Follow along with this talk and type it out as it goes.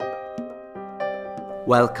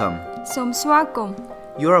Welcome. សូមស្វាគមន៍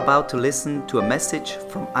You're about to listen to a message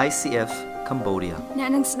from ICF Cambodia. អ្នក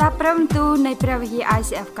នឹងស្ដាប់ព្រះបន្ទូលនៃព្រះវិហារ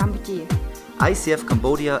ICF កម្ពុជា ICF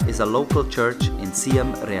Cambodia is a local church in Siem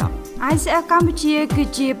Reap. ICF កម្ពុជាគឺ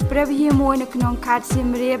ជាព្រះវិហារមួយនៅក្នុងខេត្តសៀម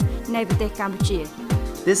រាបនៃប្រទេសកម្ពុជា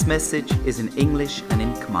This message is in English and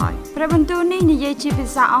in Khmer. ព្រះបន្ទូលនេះនិយាយជាភា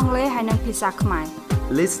សាអង់គ្លេសហើយនិងភាសាខ្មែរ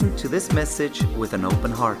Listen to this message with an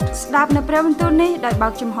open heart. ស្ដាប់នៅព្រះបន្ទូលនេះដោយបើ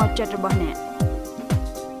កចំហចិត្តរបស់អ្នក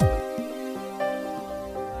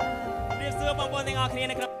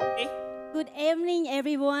Good evening,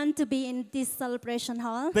 everyone, to be in this celebration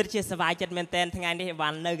hall.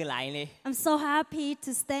 I'm so happy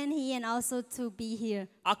to stand here and also to be here.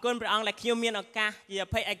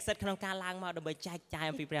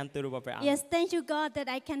 Yes, thank you, God, that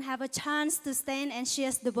I can have a chance to stand and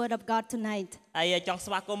share the word of God tonight.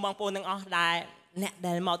 And I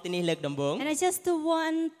just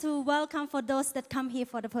want to welcome for those that come here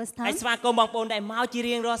for the first time.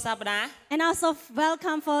 And also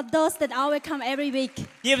welcome for those that always come every week.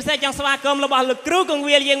 And also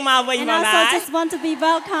just want to be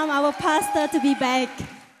welcome our pastor to be back.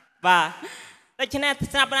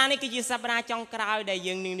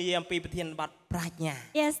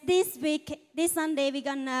 Yes, this week, this Sunday, we're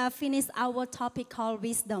gonna finish our topic called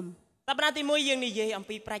wisdom. So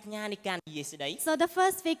the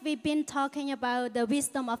first week we've been talking about the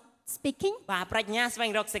wisdom of speaking.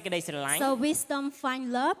 So wisdom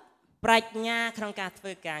find love.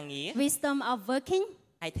 Wisdom of working.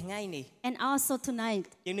 And also tonight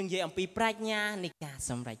we're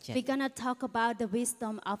gonna talk about the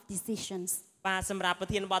wisdom of decisions.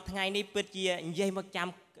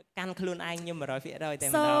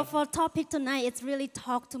 So for topic tonight, it's really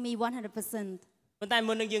talk to me 100%.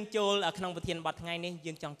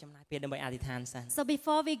 So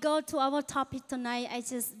before we go to our topic tonight, I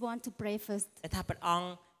just want to pray first. That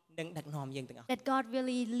God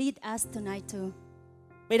really lead us tonight too.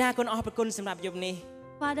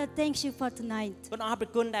 Father, thank you for tonight.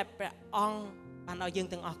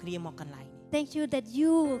 Thank you that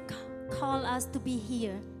you call us to be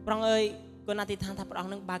here. God,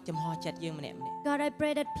 I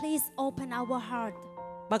pray that please open our heart.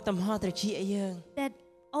 That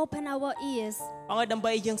open our ears.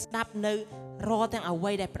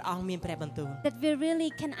 That we really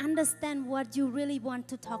can understand what you really want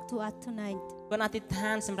to talk to us tonight. God,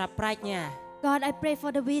 I pray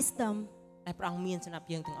for the wisdom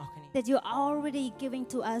that you're already giving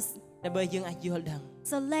to us.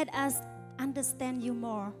 So let us understand you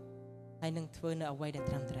more. And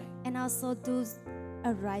also do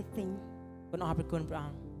a right thing.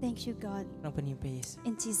 Thank you, God.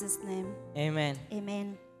 In Jesus' name. Amen.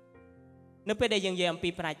 Amen. នៅពេលដែលយើងនិយាយអំពី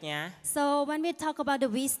ប្រាជ្ញា So when we talk about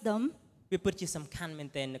the wisdom, វាពិតជាសំខាន់មែន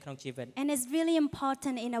ទែននៅក្នុងជីវិត and it's really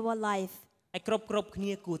important in our life. ហើយគ្រប់គ្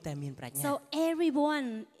នាគួរតែមានប្រាជ្ញា So everyone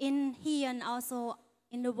in here and also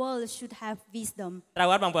in the world should have wisdom. ត្រូវ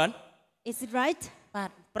អត់បងប្អូន Is it right? បាទ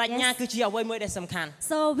ប្រាជ្ញាគឺជាអ្វីមួយដែលសំខាន់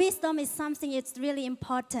So wisdom is something it's really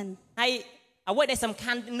important. ហើយអ្វីដែលសំ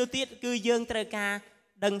ខាន់នោះទៀតគឺយើងត្រូវការ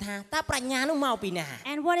ដឹងថាតើប្រាជ្ញានោះមកពីណា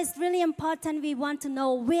And what is really important, we want to know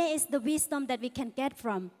where is the wisdom that we can get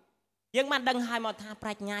from. យើងបានដឹងហើយមកថាប្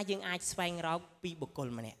រាជ្ញាយើងអាចស្វែងរកពីបុគ្គល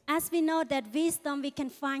ម្នាក់ As we know that wisdom we can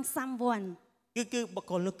find someone. គឺបុគ្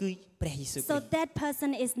គលនោះគឺព្រះយេស៊ូវ So that person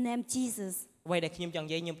is named Jesus. អ្វីដែលខ្ញុំចង់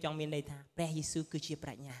និយាយខ្ញុំចង់មានន័យថាព្រះយេស៊ូវគឺជាប្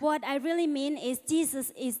រាជ្ញា What I really mean is Jesus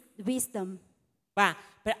is wisdom. បាទ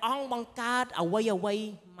ព្រះអង្គបង្កើតអ្វី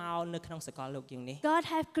មកនៅក្នុងសកលលោកយើងនេះ God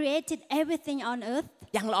have created everything on earth.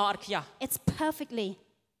 យ៉ាងល្អឥតខ្ចោះ It's perfectly.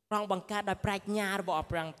 ព្រះអង្គបង្កើតដោយប្រាជ្ញារបស់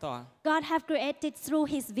ព្រះអង្គផ្ទាល់ God have created through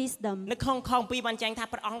his wisdom. នៅក្នុងខ2បានចែងថា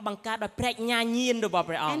ព្រះអង្គបង្កើតដោយប្រាជ្ញាញាណរបស់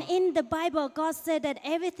ព្រះអង្គ And in the Bible God said that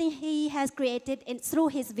everything he has created through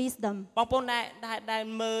his wisdom. បងប្អូនដែល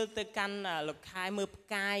មើលទៅកាន់លោកខែមើលផ្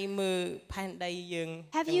កាយមើលផែនដីយើង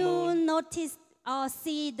Have you noticed or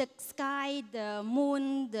see the sky, the moon,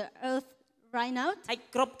 the earth right now? ហើយ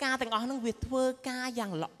គ្រប់ការទាំងអស់ហ្នឹងវាធ្វើការយ៉ា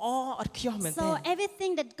ងល្អឥតខ្ចោះមែនទេ So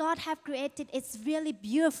everything that God have created is really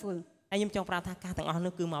beautiful. ហើយខ្ញុំចង់ប្រាប់ថាការទាំងអស់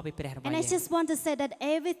នោះគឺមកពីព្រះរបស់ And I just want to say that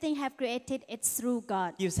everything have created it's through God.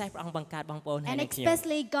 ជាពិសេសព្រះអង្គបង្កើតបងប្អូនហើយ And និងខ្ញុំ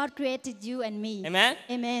especially God created you and me. Amen.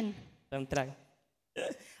 Amen. ត្រឹមត្រូវ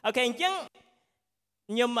អូខេអញ្ចឹង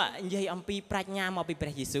ខ្ញុំនិយាយអំពីប្រាជ្ញាមកពីព្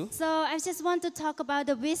រះយេស៊ូវ So I just want to talk about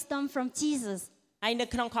the wisdom from Jesus. ហើយនៅ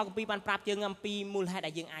ក្នុងខគម្ពីរបានប្រាប់យើងអំពីមូលហេតុ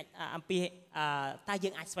ដែលយើងអាចអំពីតើយើ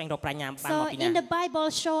ងអាចស្វែងរកប្រាជ្ញាបានមកពីណា So in the Bible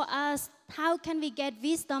show us how can we get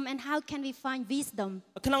wisdom and how can we find wisdom.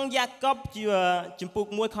 ក្នុងយ៉ាកុបជំពូក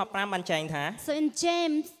1ខ5បានចែងថា So in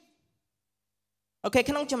James អូខេ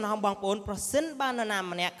ក្នុងចំណោមបងប្អូនប្រសិនបើនរណា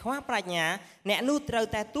ម្នាក់ខ្វះប្រាជ្ញាអ្នកនោះត្រូវ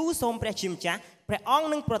តែទូលសូមព្រះជាម្ចាស់ព្រះអង្គ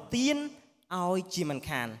នឹងប្រទានឲ្យជាមិន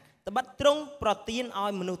ខានត្បិតទ្រង់ប្រទានឲ្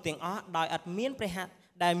យមនុស្សទាំងអស់ដោយឥតមានព្រះហត្ថ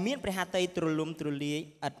ដែលមានព្រះហត្ថីទ្រលំទ្រលាយ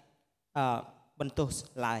ឥតបន្ទោស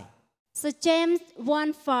ឡើយ So James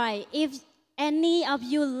 1:5 If any of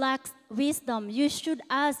you lacks wisdom you should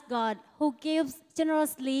ask God who gives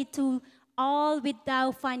generously to all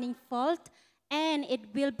without finding fault and it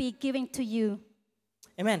will be given to you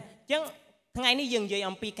Amen អញ្ចឹងថ្ងៃនេះយើងនិយាយ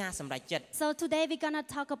អំពីការសម្រេចចិត្ត So today we're going to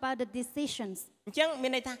talk about the decisions អញ្ចឹងមា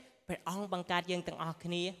នន័យថាព្រះអង្គបង្កើតយើងទាំងអស់គ្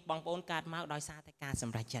នាបងប្អូនកើតមកដោយសារតែការស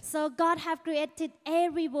ម្រេចចិត្ត So God have created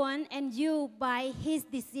everyone and you by his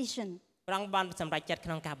decision ព្រះអង្គបានសម្រេចចិត្ត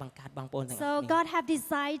ក្នុងការបង្កើតបងប្អូនទាំងអស់ So គ្នា God have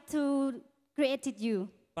decided to created you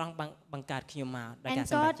ព្រះអង្គបង្កើតខ្ញុំមកដោយ and ការ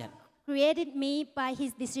សម្រេច God ចិត្ត created me by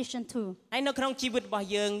his decision too ហើយនៅក្នុងជីវិតរបស់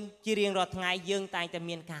យើងជារៀងរាល់ថ្ងៃយើងតែងតែ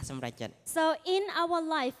មានការសម្រេចចិត្ត So in our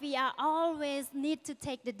life we are always need to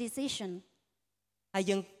take the decision ហើយ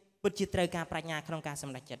យើងពិតជាត្រូវការប្រាជ្ញាក្នុងការស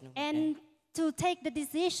ម្រេចចិត្តនោះ and to take the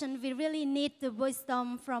decision we really need the wisdom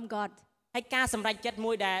from God ហើយការសម្រេចចិត្ត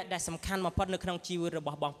មួយដែលសំខាន់បំផុតនៅក្នុងជីវិតរប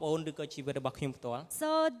ស់បងប្អូនឬក៏ជីវិតរបស់ខ្ញុំផ្ទាល់ So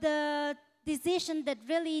the decision that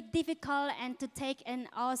really difficult and to take and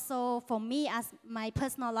also for me as my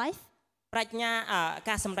personal life ប្រាជ្ញា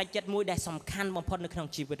ការសម្រេចចិត្តមួយដែលសំខាន់បំផុតនៅក្នុង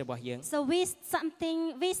ជីវិតរបស់យើង So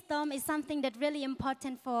wisdom is something that really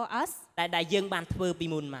important for us ដែលយើងបានធ្វើពី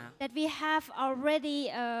មុនមក that we have already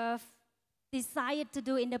decided to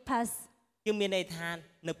do in the past គឺមានន័យថា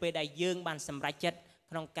នៅពេលដែលយើងបានសម្រេចចិត្ត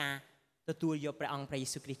ក្នុងការទទួលយកព្រះអង្គព្រះយេ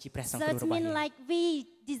ស៊ូវគ្រីស្ទជាព្រះសង្គ្រោះ So របស់ it យើង means like we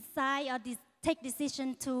decide or take decision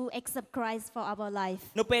to accept Christ for our life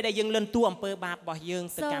នៅពេលដែលយើងលន់តួអំពើបាបរបស់យើង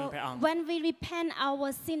ទៅកាន់ So ព្រះអង្គ when we repent our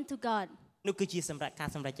sin to God នោះគឺជាសម្រាប់ការ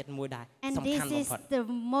សម្រេចចិត្តមួយដែល and សំ this ខាន់បំ is ផុត the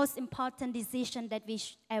most important decision that we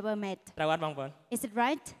ever made ត្រូវអត់បងប្អូន Is it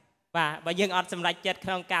right? បាទបើយើងអត់សម្រេចចិត្ត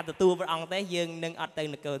ក្នុងការទទួលព្រះអង្គទេយើងនឹងអត់ទៅ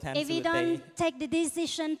នគរឋានសួគ៌ If we ទេ don't take the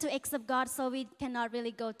decision to accept God so we cannot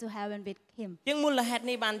really go to heaven with him ជាងមូលហេតុ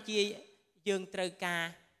នេះបានជាយើងត្រូវការ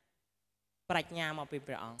ប្រាជ្ញាមកពី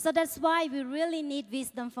ព្រះអង្គ So that's why we really need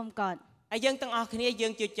wisdom from God ហើយយើងទាំងអស់គ្នាយើ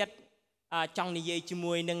ងចូលចិត្តចង់និយាយជា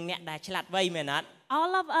មួយនឹងអ្នកដែលឆ្លាតវៃមែនអត់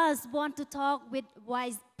All of us want to talk with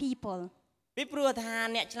wise people ពីព្រោះថា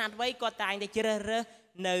អ្នកឆ្លាតវៃគាត់តែងតែជ្រើសរើស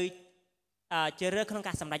នៅជ្រើសរើសក្នុង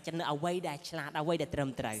ការសម្រេចចិត្តនៅអ្វីដែលឆ្លាតអ្វីដែលត្រឹម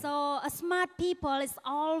ត្រូវ So a smart people is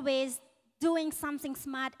always doing something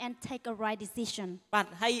smart and take a right decision បាទ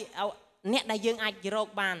ហើយអ្នកដែលយើងអាចរក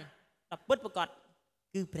បានដល់ពិតប្រាកដ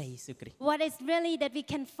គឺព្រះយេស៊ូវគ្រីស្ទ What is really that we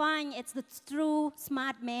can find it's the true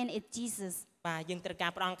smart man is Jesus បាទយើងត្រូវកា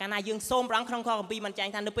រព្រះអង្គកាលណាយើងសូមព្រះអង្គក្នុងខគម្ពីរបានចែង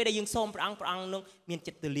ថានៅពេលដែលយើងសូមព្រះអង្គនោះមាន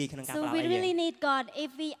ចិត្តទូលាយក្នុងការផ្ដល់ So ឲ្យ we យើង really need God if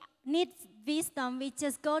we need wisdom we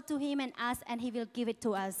just go to him and ask and he will give it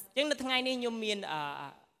to us អញ្ចឹងនៅថ្ងៃនេះខ្ញុំមាន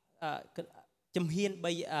ជំហាន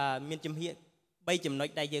3មានជំហាន3ចំណុច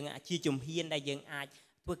ដែលយើងជាជំហានដែលយើងអាច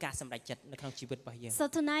ធ្វើការសម្រេចចិត្តនៅក្នុងជីវិតរបស់យើង So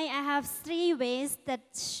tonight I have 3 ways that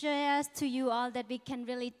shares to you all that we can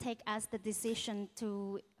really take as the decision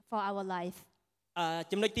for our life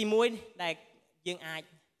ចំណុចទី1ដែលយើងអាច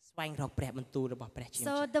ស្វែងរកព្រះបន្ទូលរបស់ព្រះជាម្ចាស់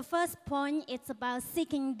So the first point it's about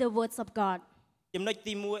seeking the words of God ចំណុច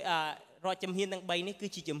ទី1រកជំហានទាំង3នេះគឺ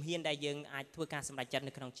ជាជំហានដែលយើងអាចធ្វើការសម្រេចចិត្ត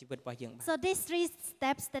នៅក្នុងជីវិតរបស់យើងបាន So these 3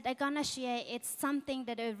 steps that I'm gonna share it's something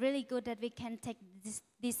that are really good that we can take this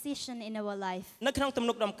decision in our life នៅក្នុងទំ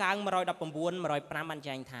នុកដំកើង119 105បាន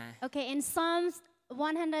ចែងថា Okay in Psalms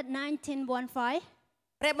 119:1-5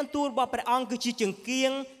 ព្រះបន្ទូលរបស់ព្រះអង្គគឺជាចង្គៀ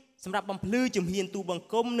ងសម្រាប់បំភ្លឺជំហានទូបង្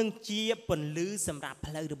គំនិងជាពន្លឺសម្រាប់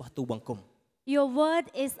ផ្លូវរបស់ទូបង្គំ Your word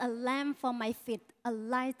is a lamp for my feet a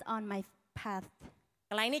light on my path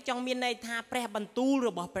កន្លែងនេះចង់មានន័យថាព្រះបន្ទូលរ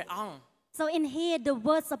បស់ព្រះអង្គ So in here the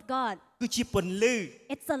words of God គឺជាពន្លឺ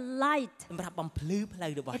it's a light សម្រាប់បំភ្លឺផ្លូ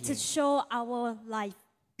វរបស់ it's យើ to ង show our life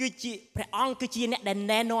គឺជាព្រះអង្គគឺជាអ្នកដែល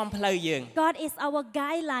ណែនាំផ្លូវយើង God is our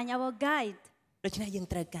guideline our guide ដូច្នេះយើង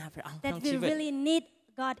ត្រូវការព្រះអង្គក្នុង that we ជីវិត really need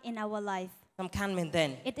God in our life សំខាន់មែនទែន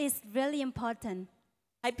It is really important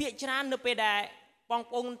ហើយភាគច្រើននៅពេលដែលបង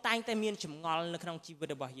ប្អូនតែងតែមានចម្ងល់នៅក្នុងជីវិត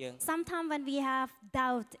របស់យើង Sometimes when we have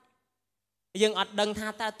doubt យើងអត់ដឹងថា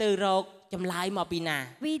តើទៅរកចម្លើយមកពីណា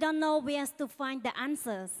we don't know where to find the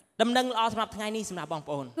answers ដំណឹងល្អសម្រាប់ថ្ងៃនេះសម្រាប់បង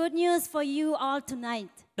ប្អូន Good news for you all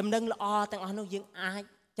tonight ដំណឹងល្អទាំងអស់នោះយើងអាច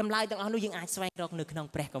ចម្លើយទាំងអស់នោះយើងអាចស្វែងរកនៅក្នុង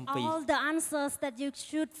ព្រះគម្ពីរ All the answers that you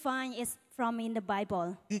should find is from in the Bible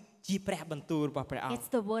គឺជាព្រះបន្ទូលរបស់ព្រះអង្គ It's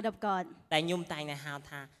the word of God តែខ្ញុំតែងតែហៅ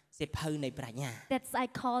ថាសៀវភៅនៃប្រាជ្ញា That's I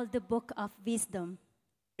call the book of wisdom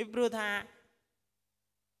ពីព្រោះថា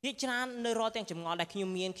ភាគច្រើននៅរាល់ទាំងចម្ងល់ដែលខ្ញុំ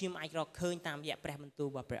មានខ្ញុំអាចរកឃើញតាមរយៈព្រះបន្ទូល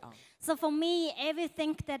របស់ព្រះអង្គ So for me,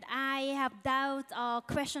 everything that I have doubt or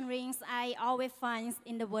questionings, I always find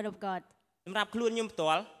in the Word of God. សម្រាប់ខ្លួនខ្ញុំផ្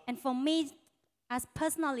ទាល់ And for me, as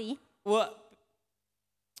personally, ពួក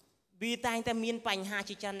វាតែងតែមានបញ្ហា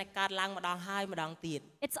ជាច្រើនដែលកើតឡើងម្ដងហើយម្ដងទៀត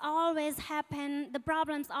it's always happen. The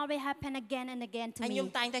problems always happen again and again to ហើយខ្ញុំ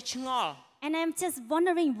me. តែងតែឆ្ងល់ And I'm just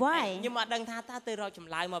wondering ខ្ញុំ why. អត់ដឹងថាតើទៅរកច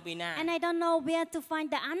ម្លើយមកពីណា And I don't know where to find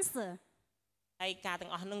the answer. ហើយការទាំ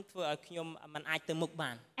ងអស់ហ្នឹងធ្វើឲ្យខ្ញុំមិនអាចទៅមុខ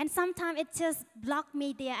បាន And sometimes it just blocked me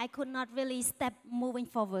there. I could not really step moving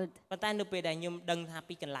forward. ប៉ុន្តែនៅពេលដែលខ្ញុំដឹងថា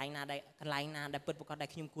ពីកន្លែងណាដែលពិតប្រាកដដែល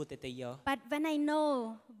ខ្ញុំគួរតែទៅយក But when I know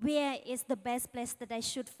where is the best place that I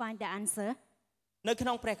should find the answer, នៅក្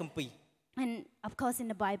នុងព្រះគម្ពីរ and of course in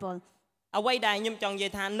the Bible, អ្វីដែលខ្ញុំចង់និយា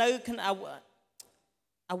យថានៅ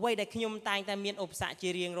អ្វីដែលខ្ញុំតែងតែមានឧបសគ្គជា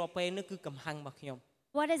រៀងរាល់ពេលនោះគឺកំហឹងរបស់ខ្ញុំ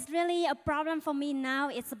what is really a problem for me now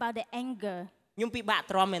is about the anger. ខ្ញុំពិបាក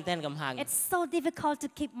ទ្រាំមែនទែនកំហឹង It's so difficult to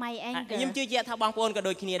keep my ខ្ញុំ anger. ជឿជាក់ថាបងប្អូនក៏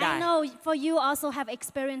ដូចគ្នាដែរ I know for you also have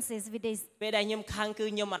experiences with this. ពេលដែលខ្ញុំខឹងគឺ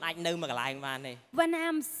ខ្ញុំមិនអាចនៅមួយកន្លែងបានទេ When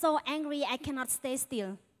I'm so angry, I cannot stay still.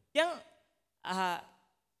 អញ្ចឹង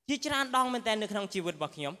ជាច្រើនដងមែនទែននៅក្នុងជីវិតរប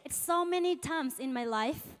ស់ខ្ញុំ It's so many times in my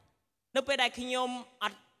life នៅពេលដែលខ្ញុំ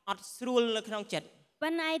អត់ស្រួលនៅក្នុងចិត្ត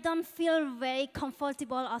when I don't feel very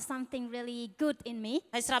comfortable or something really good in me.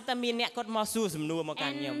 ហើយស្រាប់តែមានអ្នកគាត់មកសួរសំណួរមកកា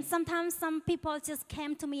ន់ខ្ញុំ And sometimes some people just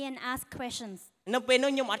came to me and asked questions. នៅពេល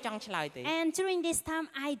នោះខ្ញុំអត់ចង់ឆ្លើយទេ And during this time,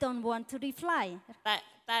 I don't want to reply.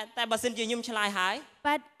 តែបើសិនជាខ្ញុំឆ្លើយហើយ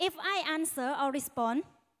But if I answer or respond,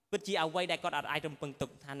 ពិតជាអ្វីដែលគាត់អត់អាចរំពឹងទុក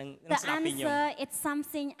ថានឹង the ស្ដាប់ពីខ្ញុំ answer is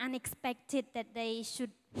something unexpected that they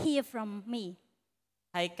should hear from me.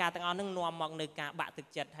 ហើយការទាំងអស់នោះនាំមកនៅការបាក់ទឹក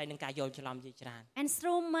ចិត្តហើយនឹងការយល់ច្រឡំជាច្រើន And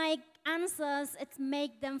through my answers, it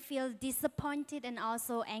make them feel disappointed and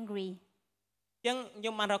also angry. អញ្ចឹងខ្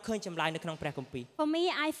ញុំបានរកឃើញចម្លើយនៅក្នុងព្រះគម្ពីរ For me,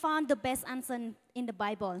 I found the best answer in the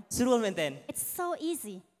Bible. ស្រួលមែនទែន It's so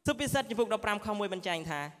easy. សុភាសិតចំពុក15ខ1បញ្ជាក់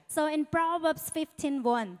ថា So in Proverbs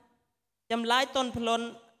 15:1, ចម្លើយទន់ភ្ល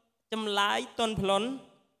ន់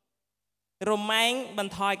រមែងប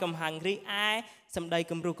ន្ថយកំហឹងរីឯសម្ដី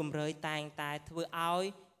គំរោះគំរើយតែងតែធ្វើឲ្យ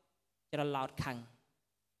ច្រឡោតខឹង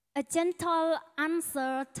a gentle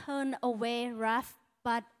answer turn away wrath,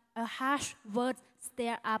 but a harsh word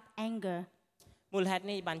stir up anger. មូលហេតុ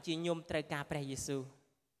នេះបានជាខ្ញុំត្រូវការព្រះយេស៊ូវ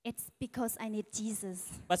It's because I need Jesus.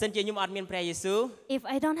 បើសិនជាខ្ញុំអត់មានព្រះយេស៊ូវ If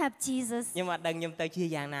I don't have Jesus, ខ្ញុំអត់ដឹងខ្ញុំទៅជា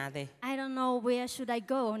យ៉ាងណាទេ I don't know where should I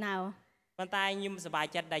go now. ប៉ុន្តែខ្ញុំសប្បាយ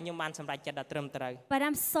ចិត្តដែលខ្ញុំបានសម្រេចចិត្តដ៏ត្រឹមត្រូវ But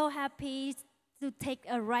I'm so happy to take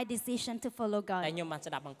a right decision to follow ដែល God. ខ្ញុំបាន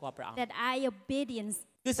ស្ដាប់បង្គាប់ព្រះអង្គ That I obedience.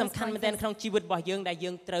 គឺសំខាន់មែនទែនក្នុងជីវិតរបស់យើងដែល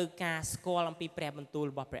យើងត្រូវការស្គាល់អំពីព្រះបន្ទូល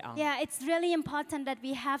របស់ព្រះអង្គ Yeah, it's really important that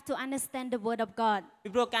we have to understand the word of God. ពី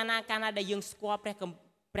ព្រោះកាលណាដែលយើងស្គាល់ព្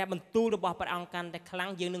រះបន្ទូលរបស់ព្រះអង្គកាន់តែខ្លាំង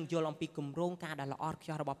យើងនឹងយល់អំពីគម្រោងការដ៏ល្អឥតខ្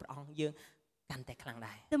ចោះរបស់ព្រះអង្គយើងកាន់តែខ្លាំង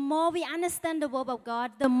ដែរ The more we understand the word of God,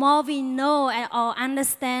 the more we know or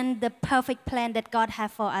understand the perfect plan that God has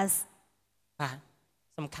for us. បាទ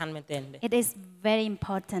សំខាន់មែនទែន It is very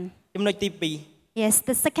important. ចំណុចទី Yes,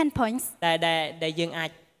 the second point ដែលយើងអាច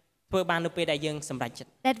ធ្វើបាននៅពេលដែលយើងសម្រេចចិត្ត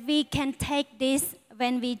that we can take this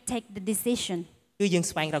when we take the decision. គឺយើង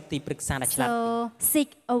ស្វែងរកទីប្រឹក្សាដែលឆ្លាត So seek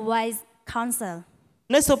a wise counsel.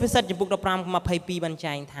 នៅសុភាសិតចំពុក15 22បាន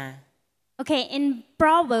ចែងថា Okay, in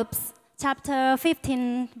Proverbs chapter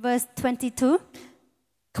 15 verse 22,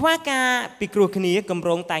 ខ្វះការពិគ្រោះគ្នាគម្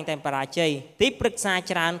រោងតែងតែបរាជ័យទីប្រឹក្សា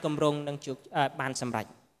ច្រើនគម្រោងនឹងជួបបានសម្រេច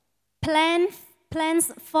plans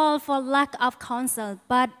fall for lack of counsel,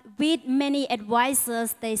 but with many advisors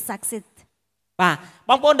they succeed. បាទ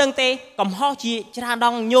បងប្អូនដឹងទេកំហុសជាច្រើនដ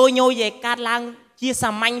ងញយដែលកើតឡើងជាសា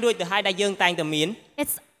មញ្ញរួចទៅហើយដែលយើងតែងតែមាន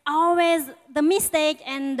It's always the mistake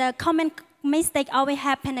and the common mistake always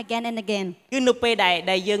happen again and again. គឺនៅពេល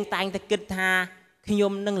ដែលយើងតែងតែគិតថាខ្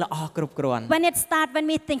ញុំនឹងល្អគ្រប់គ្រាន់ When it starts, when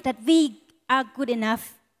we think that we are good enough,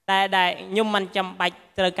 តែខ្ញុំមិនចាំបាច់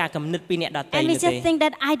ត្រូវការគំនិតពីអ្នកដទៃ and we នោះទេ just think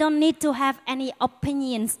that I don't need to have any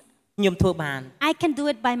opinions. ខ្ញុំធ្វើបាន I can do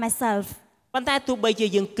it by myself. ប៉ុន្តែទោះបីជា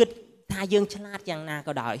យើងគិតថាយើងឆ្លាតយ៉ាងណា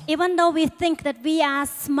ក៏ដោយ Even though we think that we are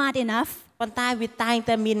smart enough, ប៉ុន្តែវាតែង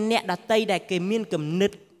តែមានអ្នកដទៃដែលគេមានគំនិ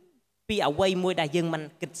តពីអ្វីមួយដែលយើងមិន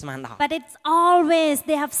គិតស្មានដល់ but it's always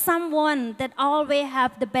they have someone that always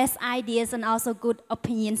have the best ideas and also good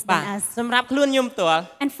opinions បាទ than us. សម្រាប់ខ្លួនខ្ញុំផ្ទាល់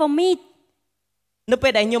And for me, នៅពេ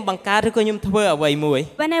លដែលខ្ញុំបង្កើតឬក៏ខ្ញុំធ្វើអ្វីមួយ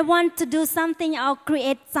when I want to do something or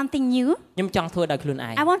create something new, ខ្ញុំចង់ធ្វើដោយខ្លួនឯ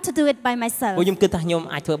ង I want to do it by myself ព្រោះខ្ញុំគិតថាខ្ញុំ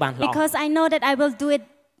អាចធ្វើបានល្អ because I know that I will do it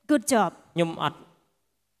good job. ខ្ញុំអត់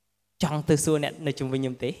ចង់ទៅសួរអ្នកនៅជុំវិញខ្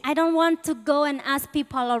ញុំទេ I don't want to go and ask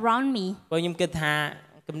people around me ព្រោះខ្ញុំគិតថា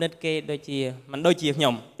គ កំណត់គេដូចជាមិនដូចជាខ្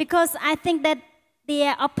ញុំ Because I think that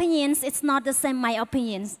their opinions, it's not the same my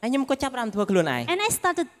opinions. ហើយខ្ញុំក៏ចាប់ផ្ដើមធ្វើខ្លួនឯង And I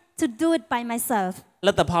started to do it by myself. ល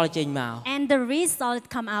ទ្ធផលចេញមក And the result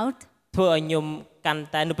come out. ធ្វើឲ្យខ្ញុំកាន់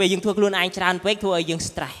តែនៅពេលយើងធ្វើខ្លួនឯងច្រើនពេកធ្វើឲ្យយើង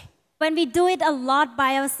stress When we do it a lot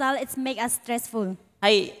by ourselves, it make us stressful.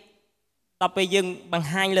 ហើយដល់ពេលយើងបង្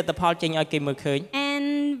ហាញលទ្ធផលចេញឲ្យគេមើលឃើញ And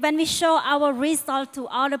when we show our result to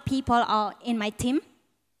other people or in my team,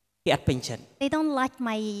 គេអត់ពេញចិត្ត they don't like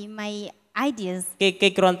my ideas. គេ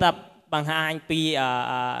គ្រាន់តែបង្ហាញពី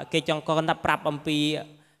គេចង់គាត់តែប្រាប់អំពី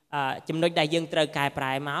ចំណុចដែលយើងត្រូវកែប្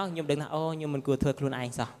រែមកខ្ញុំដឹងថាអូខ្ញុំមិនគួរធ្វើខ្លួនឯង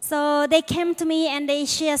សោះ So they came to me and they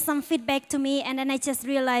share some feedback to me, and then I just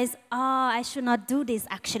realized, oh, I should not do this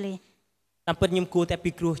actually. តាមពិតខ្ញុំគួរតែ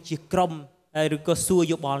ពិគ្រោះជាក្រុមឬក៏សួរ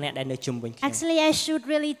យោបល់អ្នកដែលនៅជុំវិញខ្ញុំ Actually, I should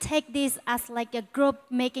really take this as like a group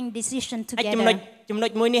making decision ហើយ together. ចំណុច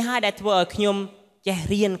មួយនេះហើយដែលធ្វើឲ្យខ្ញុំចេះ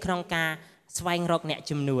រៀនក្នុងការស្វែងរកអ្នក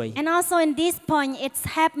ជំនួយ And also in this point, it's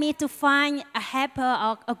helped me to find a helper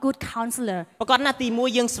or a good counselor. ប្រកបណាស់ទី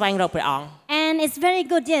1យើងស្វែងរកព្រះអង្គ And it's very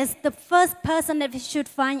good, yes. The first person that we should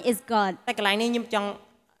find is God. តែកន្លែងនេះខ្ញុំចង់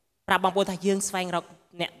ប្រាប់បងប្អូនថាយើងស្វែងរក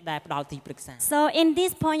អ្នកដែលផ្ដល់ទីប្រឹក្សា So in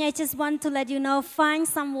this point, I just want to let you know, find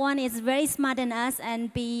someone is very smart than us and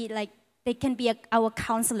be like, they can be our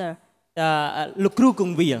counselor. លោកគ្រូគ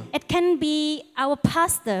ង្វាល It can be our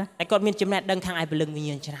pastor. តែគាត់មានចំណេះដឹងខាងឯព្រលឹងវិញ្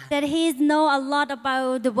ញាណច្រើន That he know a lot about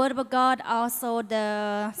the word of God, also the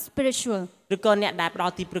spiritual. ឬក៏អ្នកដែលផ្ដ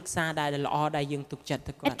ល់ទីប្រឹក្សាដែលល្អដែលយើងទុកចិត្ត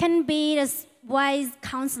ទៅគាត់ It can be a wise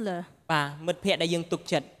counselor. បាទមិត្តភ័ក្តិដែលយើងទុក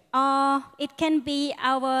ចិត្ត Or it can be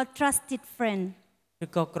our trusted friend. ឬ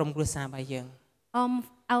ក៏ក្រុមគ្រួសាររបស់យើង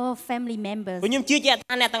Our family members. ព្រោះខ្ញុំជឿជាក់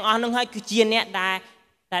ថាអ្នកទាំងអស់នោះហើយគឺជាអ្នកដែ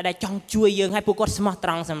លចង់ជួយយើងហើយពួកគាត់ស្មោះត្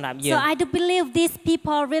រង់សម្រាប់យើង So I do believe these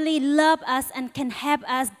people really love us and can help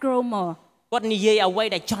us grow more. គាត់និយាយអ្វី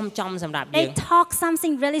ដែលចំសម្រាប់យើង They talk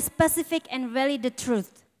something really specific and really the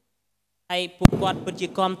truth. ហើយពួកគាត់ពិតជា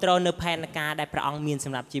គ្រប់គ្រងនៅផែនការដែលព្រះអង្គមានស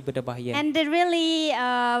ម្រាប់ជីវិតរបស់យើង And they really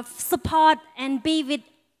support and be with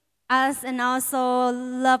us and also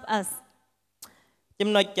love us. ចំ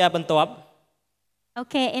ណុចបន្ទាប់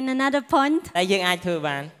Okay, in another point ដែលយើងអាចធ្វើ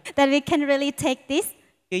បាន that we can really take this.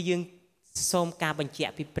 គឺយើងសូមការបញ្ជា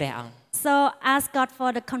ក់ពីព្រះអង្គ So ask God for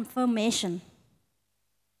the confirmation.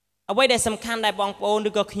 អ្វីដែលសំខាន់ដែលបងប្អូន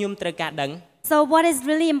ឬក៏ខ្ញុំត្រូវការដឹង So what is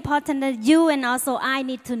really important that you and also I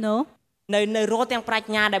need to know? នៅរាល់ទាំងប្រា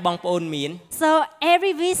ជ្ញាដែលបងប្អូនមាន So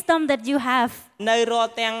every wisdom that you have, នៅរា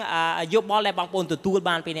ល់ទាំងយោបល់ដែលបងប្អូនទទួល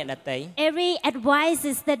បានពីអ្នកដទៃ every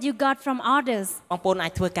advices that you got from others, បងប្អូនអា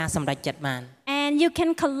ចធ្វើការសម្រេចចិត្តបាន and you can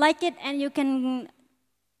collect it and you can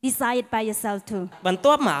decide it by yourself too. បន្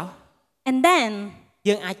ទាប់មក And then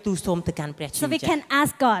យើងអាចទូលសូមទៅកាន់ព្រះជា so we ម្ចាស់ can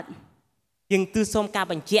ask God. យើងទូលសូមការ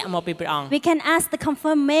បញ្ជាក់មកពីព្រះអង្គ We can ask the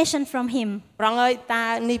confirmation from him. ព្រះអង្គអើយតើ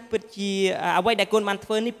នេះពិតជាអ្វីដែលកូនបានធ្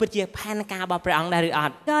វើនេះពិតជាផែនការរបស់ព្រះអង្គដែរឬអ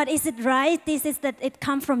ត់ God, is it right? This is that it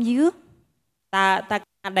come from you? តើ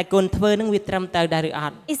ការដែលកូនធ្វើនឹងវាត្រឹមត្រូវដែរឬអ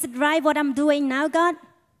ត់ Is it right what I'm doing now, God?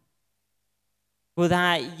 ព្រោះថា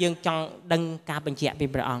យើងចង់ដឹងការបញ្ជាក់ពី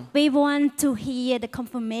ព្រះអង្គ We want to hear the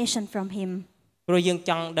confirmation from him. ព្រោះយើង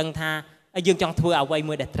ចង់ដឹងថាយើងចង់ធ្វើអ្វី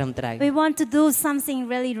មួយដែលត្រឹមត្រូវ We want to do something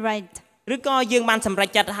really right. ឬក៏យើងបានសម្រេច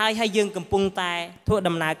ចិត្តហើយយើងកំពុងតែធ្វើ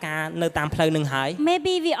ដំណើរការនៅតាមផ្លូវនឹងហើយ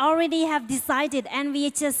Maybe we already have decided and we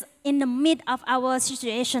are just in the mid of our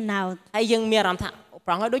situation now. ហើយយើងមានអារម្មណ៍ថាព្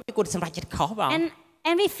រះអង្គដូចជាគាត់សម្រេចចិត្តខុសបង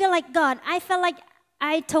And we feel like, God, I feel like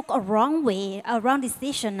I took a wrong way, a wrong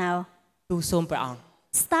decision now. ទូលសូមព្រះអង្គ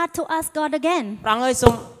Start to ask God again. ព្រះអង្គអើយសូ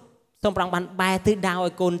មព្រះអង្គបានបែរទិសដៅឲ្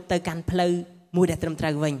យកូនទៅកាន់ផ្លូវមួយដែលត្រឹមត្រូ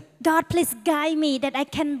វវិញ God, please guide me that I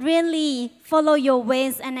can really follow your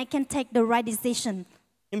ways and I can take the right decision.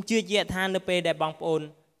 ខ្ញុំជឿជាក់ថានៅពេលដែលបងប្អូន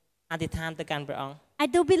អធិដ្ឋានទៅកាន់ព្រះអង្គ I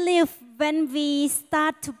do believe when we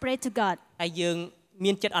start to pray to God. ហើយយើង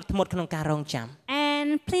មានចិត្តអត់ធ្មត់ក្នុងការរងចាំ And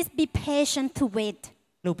please be patient to wait.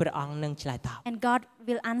 នោះព្រះអង្គនឹងឆ្លើយតប And God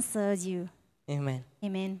will answer you. អាមែន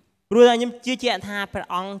Amen. ព្រោះខ្ញុំជឿជាក់ថាព្រះ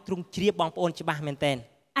អង្គទ្រង់ជ្រាបបងប្អូនច្បាស់មែនទែន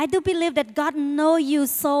I do believe that God know you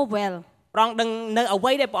so well. ព្រះអង្គដឹងនៅអ្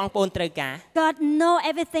វីដែលបងប្អូនត្រូវការ God know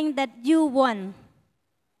everything that you want.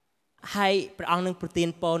 ហើយព្រះអង្គនឹងប្រទាន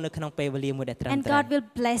ពរនៅក្នុងពេលវេលាមួយដែលត្រឹម And ត្រូវ God will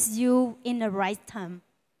bless you in the right time.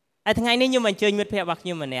 ហើយថ្ងៃនេះខ្ញុំអញ្ជើញមិត្តភ័ក្តិរបស់ខ្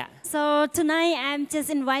ញុំម្នាក់ So tonight I'm just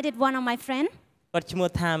invited one of my friend គាត់ឈ្មោះ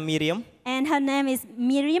ថាមីរៀម and her name is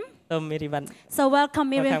Miriam. ទៅមីរីវ៉ាន់ So welcome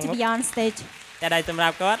Miriam to be on stage. តែដៃសម្រា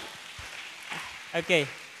ប់គាត់អូខេ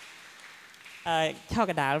ឆោក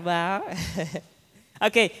កដាលបាទ អូ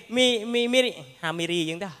ខេមីរីហាមីរីអ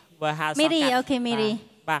ញ្ចឹងទៅបើហៅសោះ Miri, okay Miri.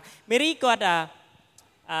 បាទមីរីគាត់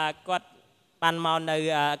គាត់បានមកនៅ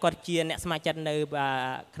គាត់ជាអ្នកស្ម័គ្រចិត្តនៅ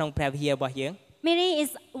ក្នុងព្រះវិហាររបស់យើង Mary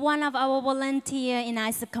is one of our volunteer in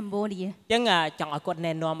ISF Cambodia. ចឹងចង់ឲ្យគាត់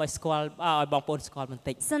ណែនាំឲ្យស្គាល់ឲ្យបងប្អូនស្គាល់បន្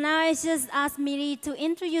តិច So now I just ask Mary to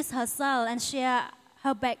introduce herself and share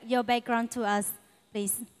your background to us,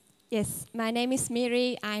 please. Yes, my name is Miri.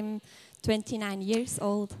 I'm 29 years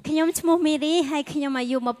old. ខ្ញុំឈ្មោះ Mary ហើយខ្ញុំអា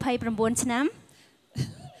យុ29ឆ្នាំ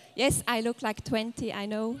Yes, I look like 20, I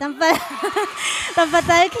know. តាមពិត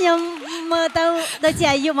ទៅខ្ញុំមើលទៅដូចជា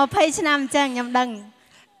អាយុ20ឆ្នាំអញ្ចឹងខ្ញុំដឹង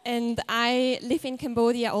And I live in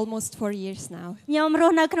Cambodia almost 4 years now. ខ្ញុំរ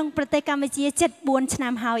ស់នៅក្នុងប្រទេសកម្ពុជាជិត4ឆ្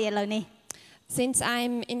នាំហើយឥឡូវនេះ Since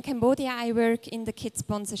I'm in Cambodia, I work in the kids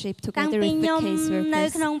sponsorship តាំង together ពី with ខ្ញុំ the នៅ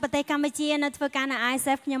caseworkers. ក្នុងប្រទេសកម្ពុជានៅធ្វើការនៅ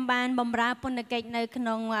ISF ខ្ញុំបានបម្រើពន្ធកិច្ចនៅក្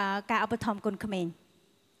នុងការឧបត្ថម្ភគុណក្មេង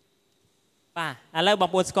បាទឥឡូវបង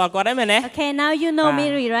ប្អូនស្គាល់គាត់ហើយមែនទេ Okay, now you know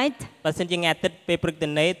Mary, right? បើសិនជាថ្ងៃអាទិត្យពេលព្រឹកទ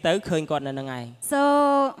នេទៅឃើញគាត់នៅនឹងឯង So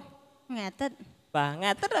ថ្ងៃអាទិត្យ បាទថ្ងៃ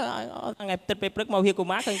អាទិត្យថ្ងៃអាទិត្យពេលព្រឹកមកវាកុ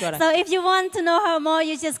មារឃើញគាត់ហើយ So if you want to know her more,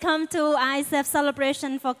 you just come to ISF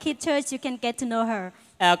celebration for Kid Church. You can get to know her.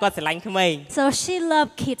 គាត់ស្រឡាញ់ក្មេង So she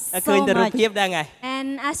loves kids ឃើញ so តែរូប much. ភាពដឹងហើយ And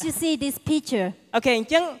as you see this picture, អូខេអញ្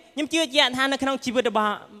ចឹងខ្ញុំជឿជាក់ថានៅក្នុងជីវិតរប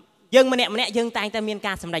ស់យើងម្នាក់យើងតែងតែមាន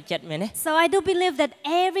ការសម្រេចចិត្តមែនទេ so I do believe that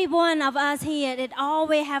every one of us here, that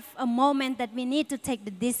always have a moment that we need to take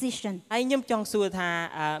the decision. ហើយខ្ញុំចង់សួរថា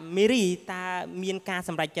មេរីតើមានការស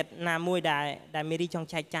ម្រេចចិត្តណាមួយដែលមេរីចង់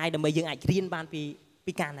ចែកចាយដើម្បីយើងអាចរៀនបាន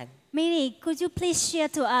ពីការហ្នឹង Mary, could you please share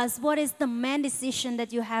to us what is the main decision that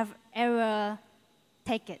you have ever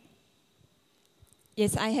taken?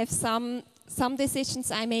 Yes, I have some decisions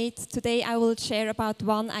I made. Today I will share about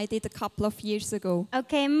one I did a couple of years ago.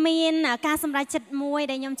 Okay, មានការសម្រេចចិត្តមួយ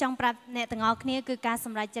ដែលខ្ញុំចង់ប្រាប់អ្នកទាំងអស់គ្នាគឺការស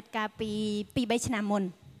ម្រេចចិត្តកាលពី2-3ឆ្នាំមុន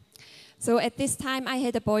So at this time I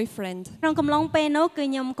had a boyfriend. ក្នុងកំឡុងពេលនោះគឺ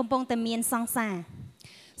ខ្ញុំកំពុងតែមានសង្សារ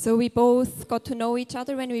So we both got to know each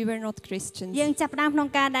other when we were not Christians. យើងចាប់ផ្ដើមក្នុង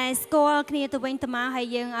ការដែលស្គាល់គ្នាទៅវិញទៅមកហើយ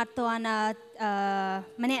យើងអត់ទាន់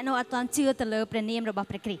ម្នាក់នោះអត់ទាន់ជឿទៅលើព្រះនាមរបស់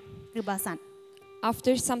ព្រះគ្រីស្ទឬរបស់សត្វ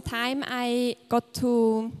After some time, I got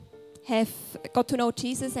to know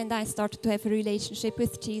Jesus, and I started to have a relationship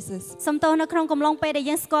with Jesus. សំទោសនៅក្នុងកំឡុងពេលដែល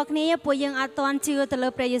យើងស្គាល់គ្នាពួកយើងអត់ទាន់ជឿទៅលើ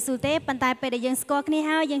ព្រះយេស៊ូវទេប៉ុន្តែពេលដែលយើងស្គាល់គ្នា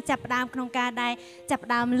ហើយយើងចាប់ផ្ដើមក្នុងការដែលចាប់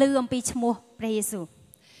ផ្ដើមឮអំពីឈ្មោះព្រះយេស៊ូវ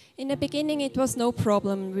In the beginning, it was no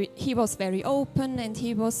problem. He was very open, and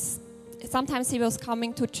sometimes he was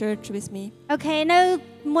coming to church with me. អូខេនៅ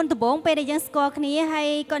មុនដំបូងពេលដែលយើងស្គាល់គ្នាហើយ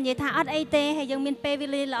គាត់និយាយថាអត់អីទេហើយយើងមានពេលវេ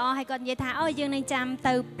លាល្អហើយគាត់និយាយថាអូយើងនឹងចាំ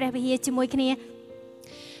ទៅព្រះវិហារជាមួយគ្នា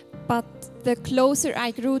But the closer I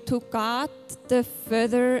grew to God, the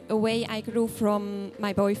further away I grew from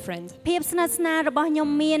my boyfriend. ភាពស្និទ្ធស្នាលរបស់ខ្ញុំ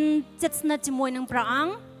មានចិត្តស្និទ្ធជាមួយនឹងព្រះអង្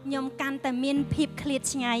គខ្ញុំកាន់តែមានភាពឃ្លាត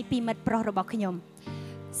ឆ្ងាយពីមិត្តប្រុសរបស់ខ្ញុំ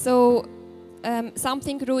So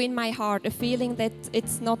something grew in my heart, a feeling that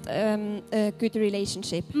it's not a good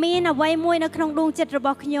relationship. មានអ្វីមួយនៅក្នុងដួងចិត្តរប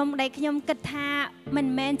ស់ខ្ញុំដែលខ្ញុំគិតថាមិន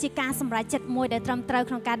មែនជាការសម្រេចចិត្តមួយដែលត្រឹមត្រូវ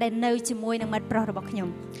ក្នុងការដែលនៅជាមួយនឹងមិត្តប្រុសរបស់ខ្ញុំ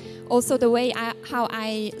Also the way how I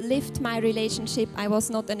lived my relationship, I was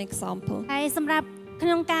not an example. ហើយសម្រាប់ក្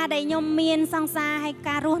នុងការដែលខ្ញុំមានសង្សារហើយ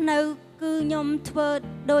ការរស់នៅគឺខ្ញុំធ្វើ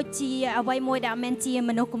ដូចជាអ្វីមួយដែលមិនមែនជា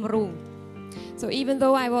មនុស្សគំរូ So even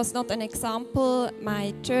though I was not an example, my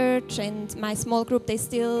church and my small group, they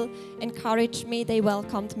still encouraged me, they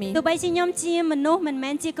welcomed me. ទោះបីជាខ្ញុំជាមនុស្សមិន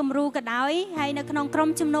មែនជាគំរូក៏ដោយហើយនៅក្នុងក្រុម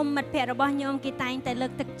ជំនុំមិត្តភ័ក្តិរបស់ខ្ញុំគេតែងតែលើ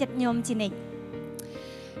កទឹកចិត្តខ្ញុំជានិច្ច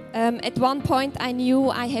At one point I knew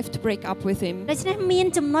I have to break up with him. ដូច្នេះមាន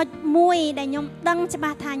ចំណុចមួយដែលខ្ញុំដឹងច្បា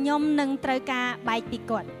ស់ថាខ្ញុំនឹងត្រូវការបែកពី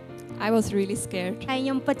គាត់ I was really scared ហើយខ្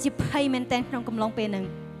ញុំពិតជាភ័យមែនទែនក្នុងកំឡុងពេលហ្នឹង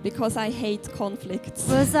because I hate conflicts.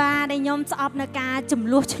 ព្រោះសារដែលខ្ញុំស្អប់នៅការចំ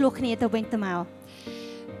នួនឆ្លោះគ្នាទៅវិញទៅមក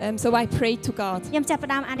So I prayed to God ខ្ញុំចាប់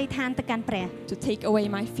ផ្ដើមអធិដ្ឋានទៅកាន់ព្រះ to take away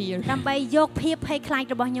my fear ដើម្បីយកភាពភ័យខ្លាច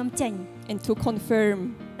របស់ខ្ញុំចេញ and to confirm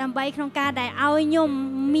ដើម្បីក្នុងការដែលឲ្យខ្ញុំ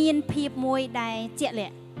មានភាពមួយដែលជាក់លា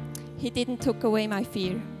ក់ He didn't took away my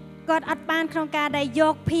fear. គាត់អត់បានក្នុងការដែលយ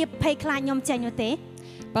កភាពភ័យខ្លាចខ្ញុំចេញនោះទេ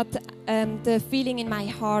But the feeling in my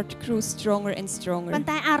heart grew stronger and stronger. ប៉ុន្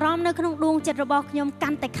តែអារម្មណ៍នៅក្នុងដួងចិត្តរបស់ខ្ញុំកា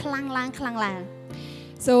ន់តែខ្លាំងឡើងខ្លាំងឡើង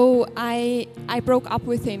So I broke up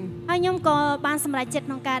with him. ហើយខ្ញុំក៏បានសម្រេចចិត្ត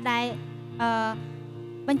ក្នុងការដែល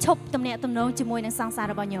បញ្ឈប់ទំនាក់ទំនងជាមួយនឹងសង្សារ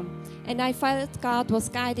របស់ខ្ញុំ And I felt God was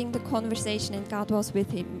guiding the conversation and God was with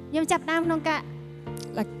him. ខ្ញុំចាប់ផ្ដើមក្នុងការ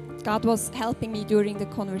Like God was helping me during the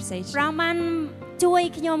conversation. ព្រះបានជួយ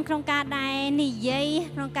ខ្ញុំក្នុងការដែលនិយាយ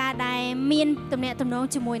ក្នុងការដែលមានទំនាក់ទំនង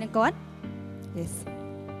ជាមួយនឹងគាត់ Yes.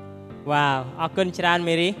 វ៉ាវអរគុណច្រើន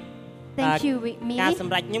មេរី Thank you ការ Miri ស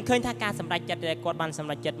ម្រេចខ្ញុំឃើញថាការសម្រេចចិត្តដែលគាត់បានសម្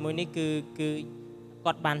រេចចិត្តមួយនេះគឺ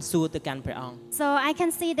គាត់បានសួរទៅកាន់ព្រះអង្គ So I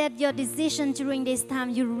can see that your decision during this time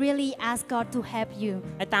you really ask God to help you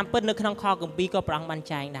ហើយតាមពិតនៅក្នុងខគម្ពីរក៏ព្រះអង្គបាន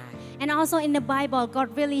ចែងដែរ And also in the Bible, God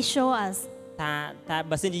really show us. ថា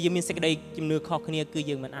បើសិនជាយើងមានសេចក្តីជំនឿខុសគ្នាគឺ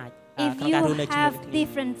យើងមិនអាច If ក្នុងការរស់នៅ you ជាមួយ have គ្នា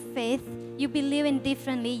different faith, you believe in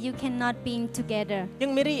differently, you cannot be together. យើ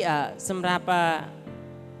ងមេរីសម្រាប់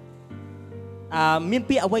មាន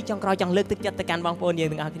ពាក្យអ្វីចុងក្រោយចង់លើកទឹកចិត្តទៅកាន់បងប្អូនយើង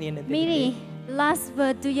ទាំងអស់គ្នានៅទីនេះ Miri, last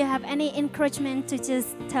word, do you have any encouragement to just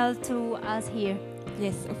tell to us here?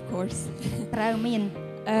 Yes, of course. ត្រូវមាន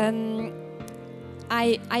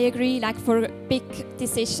I agree, like for big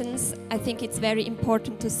decisions, I think it's very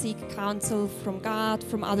important to seek counsel from God,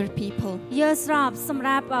 from other people. យល់ស្របសម្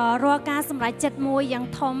រាប់រាល់ការសម្រេចចិត្តមួយយ៉ាង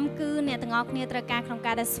ធំគឺអ្នកទាំងអស់គ្នាត្រូវការក្នុង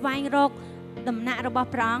ការដែលស្វែងរកដំណាក់របស់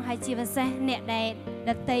ព្រះអង្គហើយជាពិសេសអ្នកដែល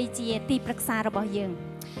ដទៃជាទីប្រឹក្សារបស់យើង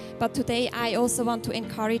But today I also want to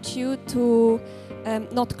encourage you to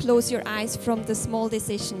not close your eyes from the small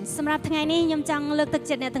decisions. សម្រាប់ថ្ងៃនេះខ្ញុំចង់លើកទឹក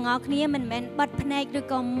ចិត្តអ្នកទាំងអស់គ្នាមិនមែនបិទភ្នែកឬ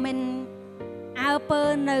ក៏មិនអើពើ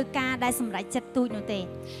នៅការដែលសម្រេចចិត្តទូចនោះទេ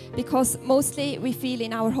Because mostly we feel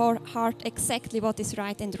in our heart exactly what is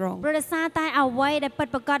right and wrong. ព្រោះដោយសារតែអ្វីដែលពិត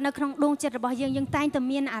ប្រាកដនៅក្នុងដួងចិត្តរបស់យើងយើងតែងតែ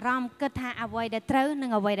មានអារម្មណ៍គិតថាអ្វីដែលត្រូវនិ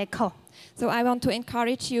ងអ្វីដែលខុស So I want to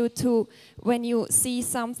encourage you to, when you see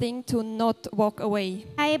something, to not walk away.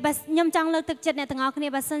 ហើយបើខ្ញុំចង់លើកទឹកចិត្តអ្នកទាំងអស់គ្នា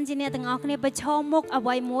បើសិនជាអ្នកទាំងអស់គ្នាប្រឈមមុខអ្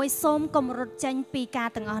វីមួយសូមកុំរត់ចេញពីការ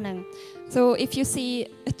ទាំងអស់ហ្នឹង So if you see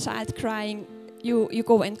a child crying, you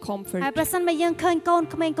go and comfort. ហើយប្រសិនបើយើងឃើញកូន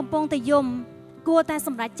ក្មេងកំពុងតែយំគួរតែស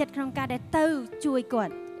ម្រេចចិត្តក្នុងការដែលទៅជួយគា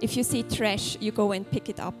ត់ If you see trash, you go and pick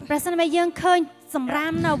it up. ប្រសិនបើយើងឃើញសម្រា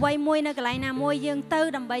មនៅអ្វីមួយនៅកន្លែងណាមួយយើងទៅ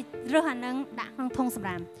ដើម្បីរើសអានឹងដាក់ក្នុងធុងសម្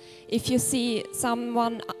រាម If you see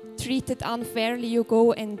someone treated unfairly, you go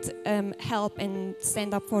and help and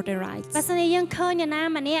stand up for their rights. ប្រសិនបើយើងឃើញអ្នកណា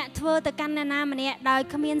ម្នាក់ធ្វើទៅកាន់អ្នកណាម្នាក់ដោយ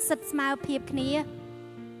គ្មានសិទ្ធិស្មើភាពគ្នា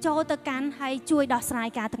ចូលទៅកាន់ហើយជួយដោះស្រាយ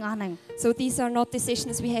ការទាំងអស់ហ្នឹង So these are not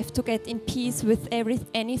decisions we have to get in peace with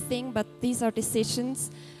anything, but these are decisions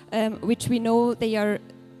which we know they are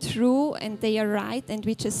true and they are right and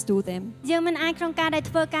we just do them. យើងមិនអាចក្នុងការដែល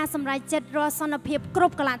ធ្វើការសម្រេចចិត្តរាល់សន្តិភាពគ្រ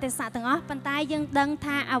ប់កលៈទេសៈទាំងអស់ប៉ុន្តែយើងដឹង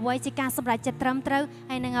ថាអ្វីជាការសម្រេចចិត្តត្រឹមត្រូវ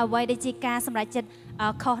ហើយនឹងអ្វីដែលជាការសម្រេចចិត្ត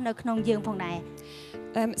ខុសនៅក្នុងយើងផងដែរ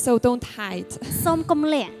So don't hide. សូមកុំ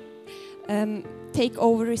លាក់ Take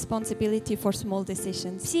over responsibility for small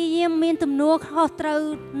decisions. ព្យាយាមមានទំនួលខុសត្រូវ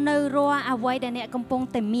នៅរាល់អ្វីដែលអ្នកកំពុង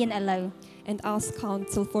តែមានឥឡូវ And ask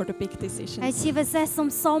counsel for the big decisions. ហើយជាពិសេស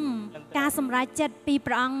សុំការសម្រេចចិត្តពី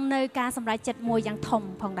ព្រះអង្គនៅការសម្រេចចិត្តមួយយ៉ាងធំ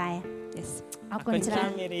ផងដែរ Yes. អរគុណច្រើន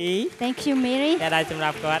មេរី Thank you Mary តែដែរសម្រា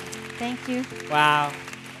ប់គាត់ Thank you វ៉ាវ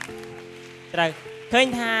ត្រូវឃើញ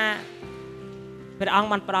ថាព្រះអង្គ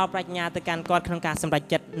បានផ្ដល់ប្រាជ្ញាទៅកាន់គាត់ក្នុងការសម្រេច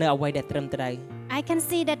ចិត្តនៅអ្វីដែលត្រឹមត្រូវ I can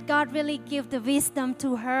see that God really give the wisdom to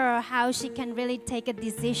her how she can really take a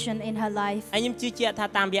decision in her life ហើយខ្ញុំជឿជាក់ថា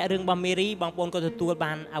តាមរយៈរឿងរបស់មេរីបងប្អូនក៏ទទួល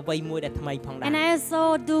បានអ្វីមួយដែលថ្មីផងដែរ And I also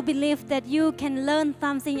do believe that you can learn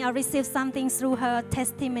something or receive something through her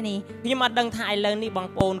testimony ខ្ញុំអត់ដឹងថាឥឡូវនេះបង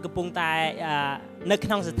ប្អូនកំពុងតែនៅក្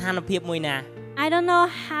នុងស្ថានភាពមួយណា I don't know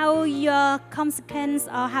how your consequence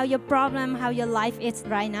or how your problem how your life is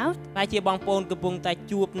right now តែជាបងប្អូនកំពុងតែ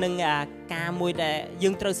ជួបនឹងការមួយដែលយើ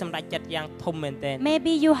ងត្រូវសម្រេចចិត្តយ៉ាងធំមែនទែន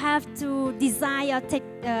Maybe you have to decide or take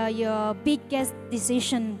your biggest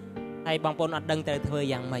decision ហើយបងប្អូនអត់ដឹងត្រូវធ្វើ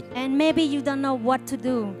យ៉ាងម៉េច and maybe you don't know what to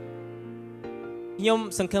do ខ្ញុំ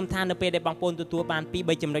សង្ឃឹមថានៅពេលដែលបងប្អូនទទួលបាន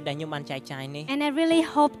 2-3 ចំណុចដែលខ្ញុំបានចែកចាយនេះ And I really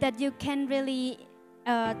hope that you can really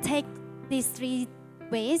take these 3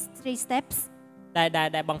 steps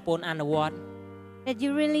ដែលបងប្អូនអនុវត្ត that you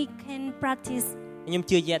really can practice ខ្ញុំ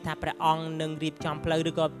ជឿជាក់ថាព្រះអង្គនឹងរៀបចំផ្លូវ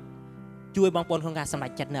ឬក៏ជួយបងប្អូនក្នុងការសម្រេ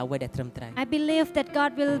ចចិត្តនៅអ្វីដែលត្រឹមត្រូវ I believe that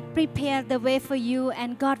God will prepare the way for you and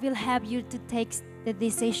God will help you to take the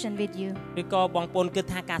decision with you ឬក៏បងប្អូនគិត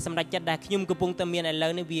ថាការសម្រេចចិត្តដែលខ្ញុំកំពុងតែមានឥឡូ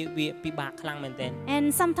វនេះវាពិបាកខ្លាំងមែនទែន And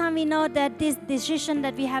sometimes we know that this decision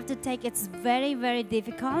that we have to take it's very very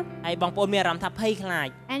difficult ហើយបងប្អូនមានអារម្មណ៍ថាភ័យខ្លាច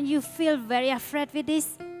and you feel very afraid with this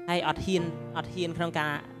ហើយអត់ហ៊ានក្នុងកា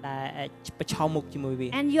រដែលប្រឈមមុខជាមួយវា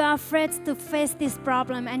and you are afraid to face this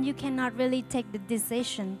problem and you cannot really take the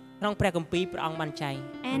decision ក្នុងព្រះគម្ពីរព្រះអង្គបានចែង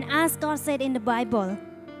and as God said in the Bible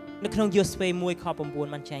នៅក្នុងយូស្វេ1ខ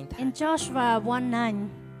9បានចែងថា in Joshua 1:9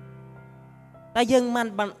 តែយើងមិន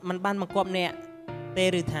បានបង្គាប់អ្នកទេ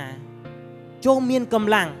ឬថាចូលមានក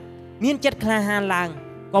ម្លាំងមានចិត្តក្លាហានឡើង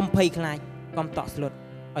កុំភ័យខ្លាចកុំតក់ស្លុត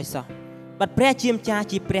ឲ្យសោះបាត់ព្រះជាម្ចាស់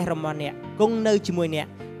ជាព្រះរបស់អ្នកគង់នៅជាមួយអ្នក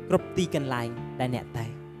គ្រប់ទីកន្លែងដែលអ្នកទៅ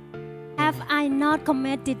Have I not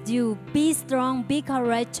commanded you be strong be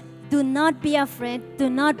courage do not be afraid do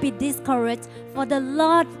not be discouraged for the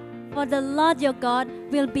Lord your God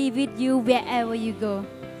will be with you wherever you go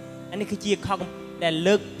អានេះគឺជាខកដែល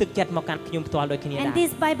លើកទឹកចិត្តមកកាន់ខ្ញុំផ្ទាល់ដូចគ្នាដែរ And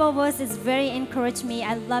this Bible verse is very encouraged me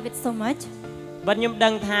I love it so much បាទខ្ញុំដឹ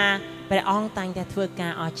ងថា ព្រះអង្គតែងតែធ្វើកា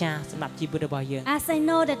រអស្ចារ្យសម្រាប់ជីវិតរបស់យើង As I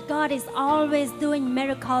know that God is always doing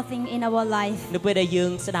miracle thing in our life. នៅពេលដែលយើ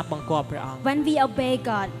ងស្ដាប់បង្គាប់ព្រះអង្គ When we obey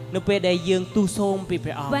God, នៅពេលដែលយើងទូលសូមពីព្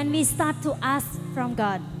រះអង្គ when we start to ask from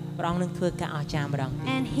God, ព្រះអង្គនឹងធ្វើការអស្ចារ្យម្ដងទៀត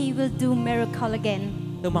and He will do miracle again.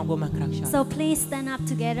 ទូបងប្អូនមកក្រោកខ្យល់ So please stand up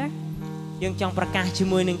together. យើងចង់ប្រកាសជា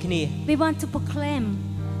មួយនឹងគ្នា We want to proclaim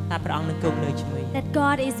ថាព្រះអង្គនឹងគង់នៅជាមួយ that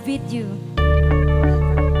God is with you.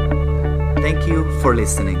 Thank you for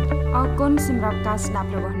listening. អរគុណសម្រាប់ការស្ដាប់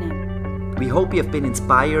របស់អ្នក We hope you have been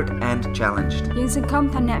inspired and challenged. យើងសង្ឃឹម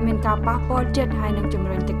ថាអ្នកមានការប៉ះពាល់ចិត្តហើយនឹងជំ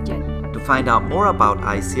រុញទឹកចិត្ត To find out more about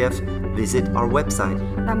ICF, visit our website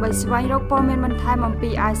ដើម្បីស្វែងរកព័ត៌មានបន្ថែមអំពី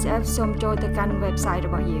ICF សូមចូលទៅកាន់ website រ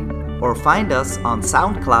បស់យើង or find us on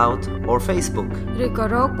SoundCloud or Facebook. ឬក៏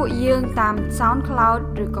រកពួកយើងតាម SoundCloud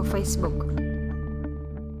ឬក៏ Facebook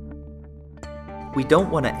We don't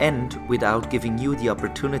want to end without giving you the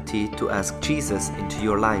opportunity to ask Jesus into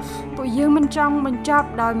your life. ពួកយើងមិនចង់បញ្ចប់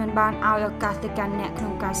ដោយមិនបានឲ្យឱកាសទៅកាន់អ្នកក្នុ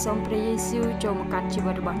ងការសូមព្រះយេស៊ូវចូលមកកាន់ជី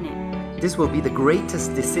វិតរបស់អ្នក This will be the greatest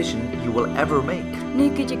decision you will ever make. នេះ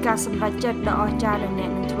គឺជាការសម្រេចចិត្តដ៏អស្ចារ្យដែលអ្នក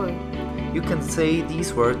នឹងធ្វើ You can say these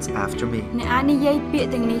words after me. អ្នកអាចនិយាយពាក្យ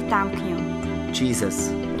ទាំងនេះតាមខ្ញុំ Jesus,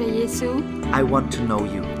 ព្រះយេស៊ូវ I want to know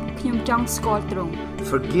you. ខ្ញុំចង់ស្គាល់ទ្រង់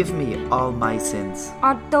Forgive me all my sins. អ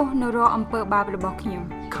ត់ទោសនៅរាល់អំពើបាបរបស់ខ្ញុំ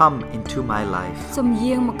Come into my life. សូម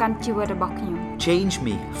យាងមកកាន់ជីវិតរបស់ខ្ញុំ Change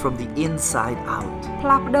me from the inside out. ផ្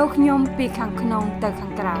លាស់ប្ដូរខ្ញុំពីខាងក្នុងទៅខា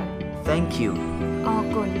ងក្រៅ Thank you អរ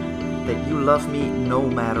គុណ that you love me no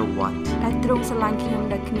matter what. ដែលទ្រង់ស្រឡាញ់ខ្ញុំ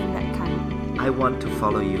ដោយគ្មានលក្ខខណ្ឌ I want to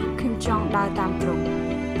follow you. ខ្ញុំចង់ដើរតាមទ្រង់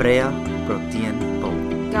Prea pro tien po.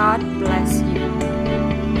 God bless you